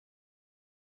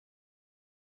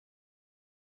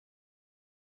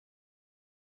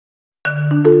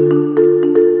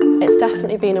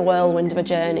definitely been a whirlwind of a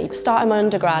journey. Starting my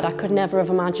undergrad, I could never have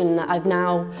imagined that I'd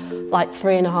now, like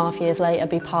 3.5 years later,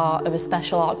 be part of a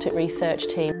special Arctic research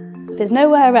team. There's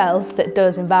nowhere else that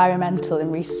does environmental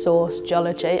and resource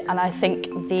geology, and I think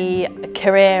the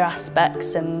career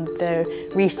aspects and the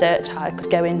research I could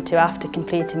go into after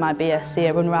completing my BSc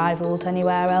are unrivalled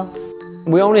anywhere else.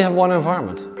 We only have one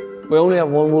environment. We only have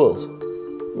one world.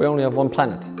 We only have one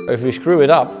planet. If we screw it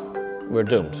up, we're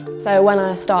doomed. So when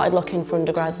I started looking for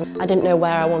undergrads, I didn't know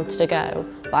where I wanted to go,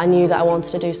 but I knew that I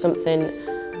wanted to do something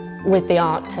with the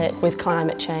Arctic, with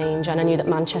climate change, and I knew that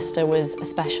Manchester was a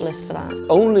specialist for that.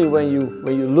 Only when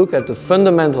you look at the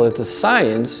fundamental, at the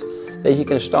science, that you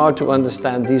can start to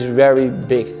understand these very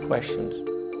big questions.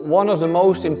 One of the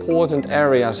most important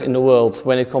areas in the world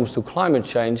when it comes to climate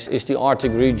change is the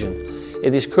Arctic region.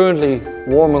 It is currently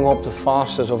warming up the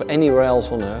fastest of anywhere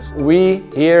else on Earth. We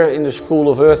here in the School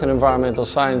of Earth and Environmental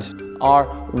Science are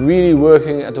really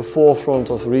working at the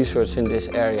forefront of research in this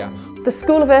area. The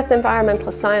School of Earth and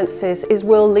Environmental Sciences is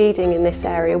world leading in this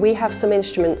area. We have some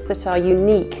instruments that are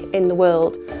unique in the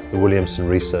world. The Williamson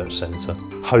Research Centre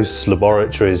hosts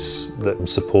laboratories that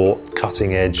support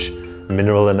cutting edge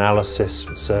mineral analysis,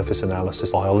 surface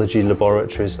analysis, biology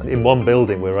laboratories. In one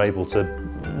building we're able to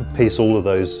piece all of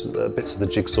those bits of the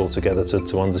jigsaw together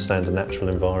to understand a natural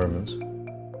environment.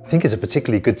 I think it's a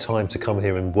particularly good time to come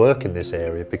here and work in this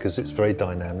area because it's very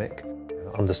dynamic.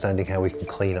 Understanding how we can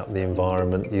clean up the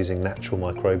environment using natural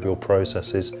microbial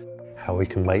processes, how we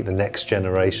can make the next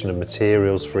generation of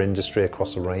materials for industry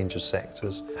across a range of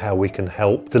sectors, how we can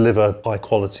help deliver high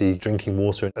quality drinking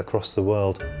water across the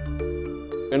world.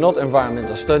 We're not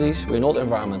environmental studies, we're not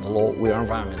environmental law, we are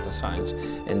environmental science,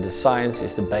 and the science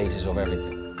is the basis of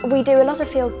everything. We do a lot of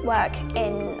field work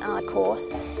in our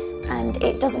course, and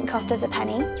it doesn't cost us a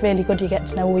penny. It's really good you get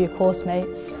to know all your course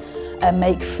mates and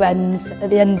make friends. At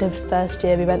the end of first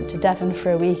year we went to Devon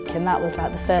for a week, and that was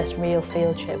like the first real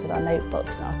field trip with our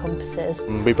notebooks and our compasses.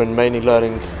 We've been mainly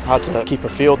learning how to keep a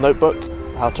field notebook,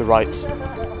 how to write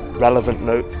relevant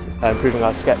notes, improving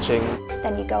our sketching.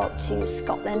 Then you go up to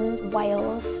Scotland,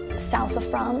 Wales, south of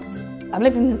France. I'm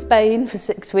living in Spain for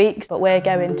 6 weeks, but we're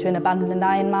going to an abandoned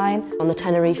iron mine. On the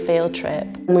Tenerife field trip,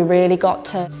 we really got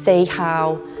to see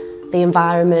how the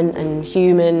environment and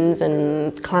humans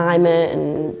and climate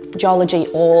and geology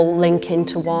all link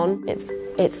into one.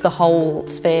 It's the whole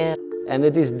sphere. And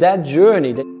it is that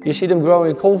journey that you see them grow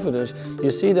in confidence,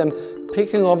 you see them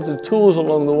picking up the tools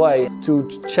along the way to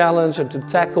challenge and to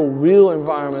tackle real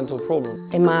environmental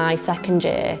problems. In my second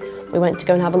year, we went to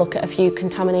go and have a look at a few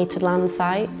contaminated land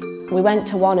sites. We went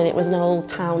to one and it was an old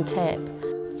town tip.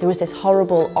 There was this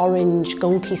horrible orange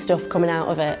gunky stuff coming out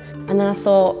of it. And then I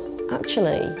thought,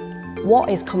 actually, what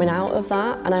is coming out of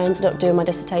that? And I ended up doing my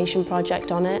dissertation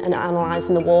project on it and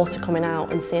analysing the water coming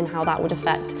out and seeing how that would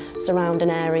affect surrounding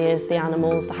areas, the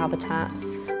animals, the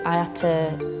habitats. I had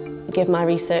to give my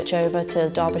research over to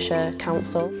Derbyshire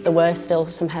Council. There were still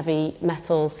some heavy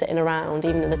metals sitting around,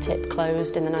 even though the tip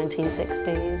closed in the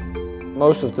 1960s.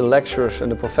 Most of the lecturers and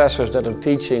the professors that are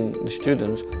teaching the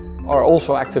students are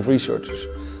also active researchers.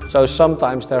 So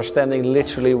sometimes they're standing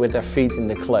literally with their feet in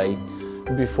the clay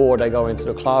before they go into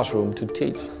the classroom to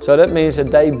teach. So that means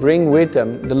that they bring with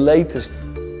them the latest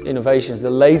innovations, the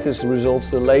latest results,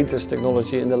 the latest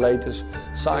technology and the latest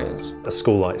science. A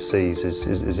school like SEAS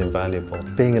is invaluable.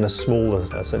 Being in a smaller,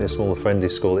 certainly a smaller friendly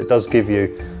school, it does give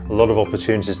you a lot of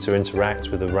opportunities to interact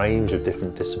with a range of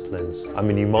different disciplines. I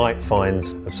mean, you might find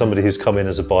somebody who's come in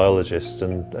as a biologist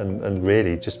and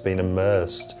really just been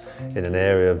immersed in an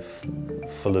area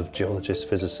full of geologists,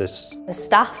 physicists. The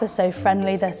staff are so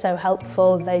friendly, they're so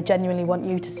helpful, they genuinely want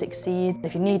you to succeed.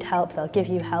 If you need help, they'll give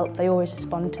you help. They always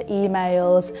respond to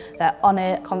emails, they're on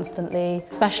it constantly.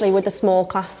 Especially with the small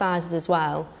class sizes as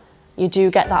well. You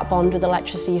do get that bond with the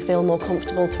lecturers, so you feel more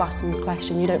comfortable to ask them a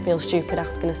question. You don't feel stupid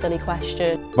asking a silly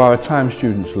question. By the time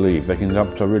students leave, they can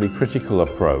adopt a really critical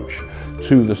approach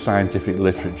to the scientific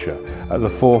literature at the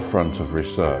forefront of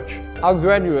research. Our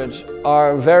graduates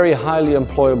are very highly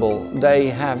employable. They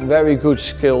have very good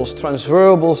skills,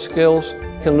 transferable skills.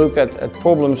 They can look at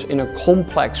problems in a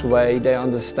complex way. They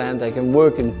understand they can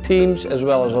work in teams as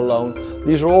well as alone.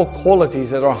 These are all qualities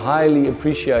that are highly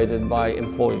appreciated by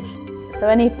employers. So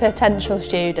any potential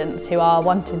students who are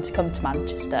wanting to come to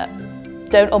Manchester,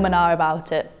 don't and ah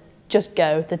about it, just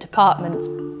go. The department's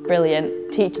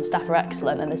brilliant, teaching staff are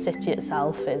excellent and the city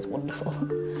itself is wonderful.